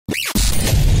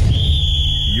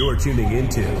You're tuning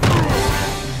into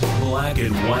Black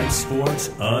and White Sports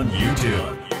on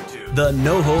YouTube. The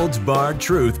no-holds-barred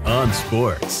truth on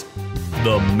sports.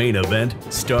 The main event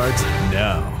starts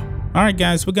now. All right,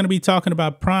 guys, we're going to be talking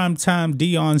about primetime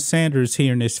Deion Sanders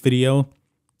here in this video.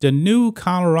 The new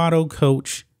Colorado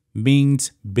coach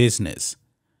means business.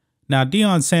 Now,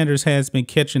 Deion Sanders has been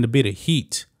catching a bit of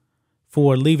heat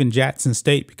for leaving Jackson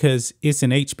State because it's an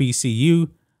HBCU.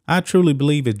 I truly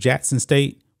believe if Jackson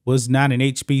State was not an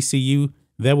HBCU,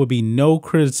 there would be no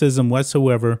criticism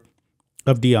whatsoever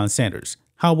of Deion Sanders.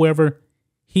 However,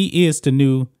 he is the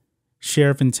new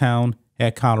sheriff in town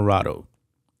at Colorado.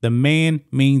 The man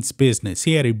means business.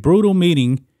 He had a brutal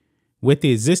meeting with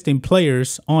the existing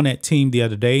players on that team the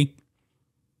other day.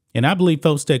 And I believe,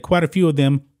 folks, that quite a few of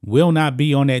them will not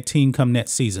be on that team come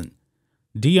next season.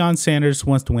 Deion Sanders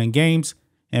wants to win games.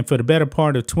 And for the better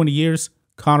part of 20 years,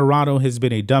 Colorado has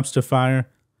been a dumpster fire.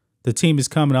 The team is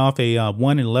coming off a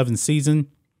 1-11 season.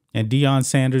 And Deion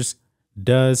Sanders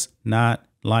does not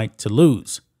like to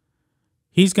lose.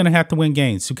 He's going to have to win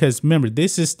games because, remember,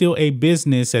 this is still a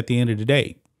business at the end of the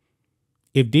day.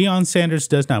 If Deion Sanders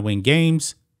does not win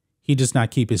games, he does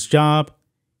not keep his job.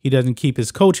 He doesn't keep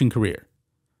his coaching career.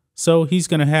 So he's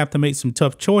going to have to make some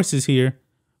tough choices here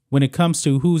when it comes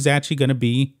to who's actually going to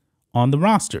be on the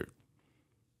roster.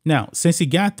 Now, since he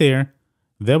got there,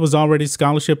 there was already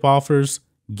scholarship offers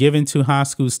given to high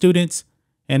school students,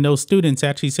 and those students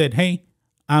actually said, hey,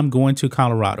 I'm going to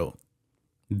Colorado.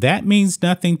 That means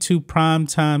nothing to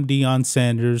primetime Deion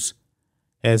Sanders,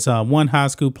 as one high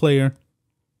school player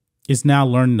is now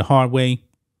learning the hard way.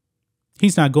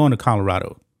 He's not going to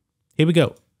Colorado. Here we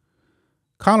go.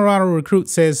 Colorado recruit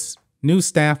says new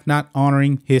staff not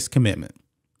honoring his commitment.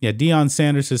 Yeah, Deion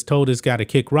Sanders has told this guy to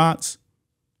kick rocks.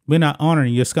 We're not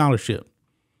honoring your scholarship.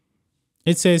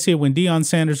 It says here, when Deion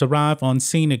Sanders arrived on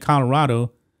scene at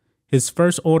Colorado, his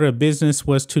first order of business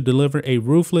was to deliver a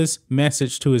ruthless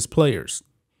message to his players.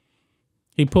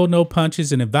 He pulled no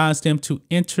punches and advised them to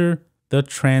enter the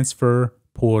transfer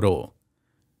portal.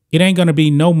 It ain't going to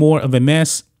be no more of a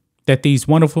mess that these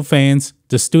wonderful fans,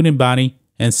 the student body,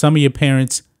 and some of your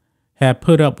parents have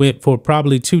put up with for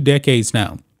probably 2 decades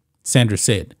now, Sanders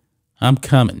said. I'm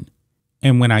coming.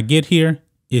 And when I get here,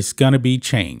 it's going to be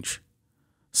change.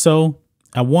 So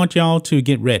I want y'all to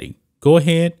get ready. Go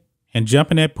ahead and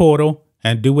jump in that portal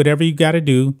and do whatever you got to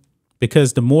do,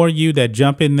 because the more you that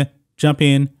jump in,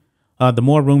 the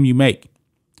more room you make.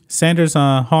 Sanders'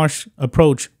 harsh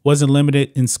approach wasn't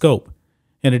limited in scope.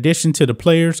 In addition to the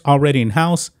players already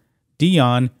in-house,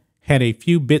 Deion had a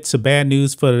few bits of bad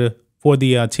news for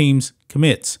the team's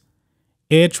commits.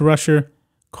 Edge rusher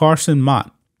Carson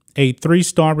Mott, a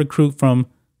 3-star recruit from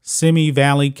Simi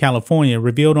Valley, California,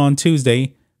 revealed on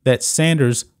Tuesday that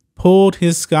Sanders pulled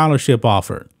his scholarship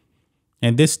offer.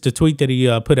 And this is the tweet that he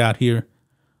put out here.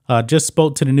 Just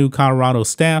spoke to the new Colorado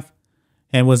staff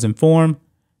and was informed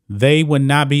they would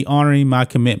not be honoring my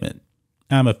commitment.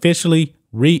 I'm officially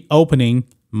reopening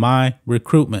my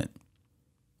recruitment.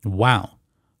 Wow.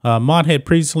 Mott had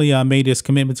previously made his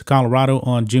commitment to Colorado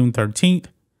on June 13th.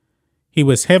 He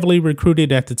was heavily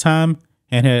recruited at the time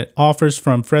and had offers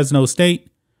from Fresno State,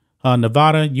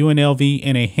 Nevada, UNLV,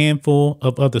 and a handful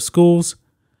of other schools.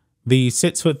 The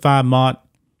 6'5" Mott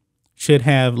should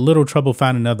have little trouble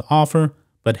finding another offer,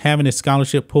 but having his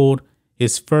scholarship pulled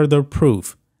is further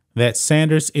proof that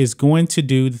Sanders is going to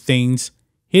do the things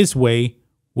his way,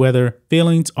 whether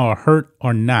feelings are hurt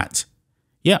or not.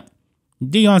 Yep,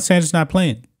 Deion Sanders is not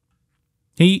playing.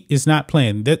 He is not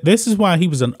playing. This is why he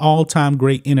was an all-time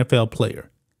great NFL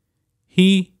player.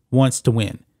 He wants to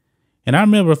win. And I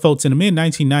remember, folks, in the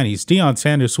mid-1990s, Deion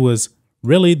Sanders was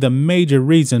really the major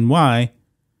reason why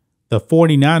the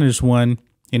 49ers won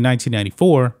in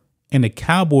 1994 and the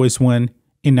Cowboys won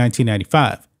in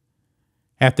 1995.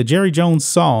 After Jerry Jones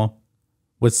saw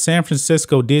what San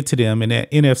Francisco did to them in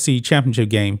that NFC Championship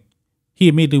game, he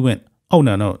immediately went, oh,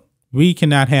 no, we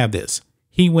cannot have this.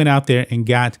 He went out there and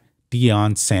got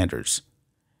Deion Sanders.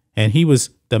 And he was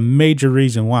the major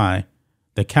reason why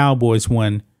the Cowboys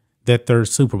won that 3rd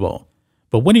Super Bowl.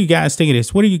 But what do you guys think of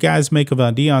this? What do you guys make of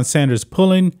Deion Sanders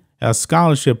pulling a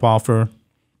scholarship offer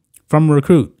from a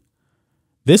recruit?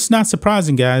 This is not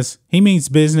surprising, guys. He means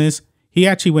business. He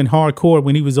actually went hardcore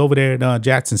when he was over there at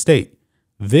Jackson State.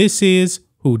 This is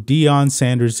who Deion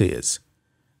Sanders is.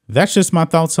 That's just my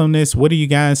thoughts on this. What do you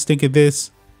guys think of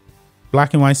this?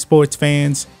 Black and white sports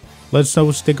fans, let us know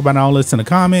what you think about all this in the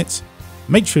comments.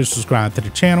 Make sure to subscribe to the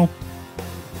channel,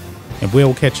 and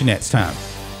we'll catch you next time.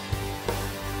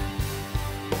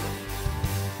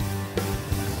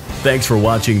 Thanks for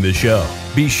watching the show.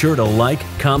 Be sure to like,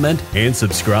 comment, and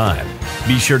subscribe.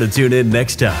 Be sure to tune in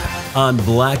next time on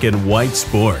Black and White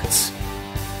Sports.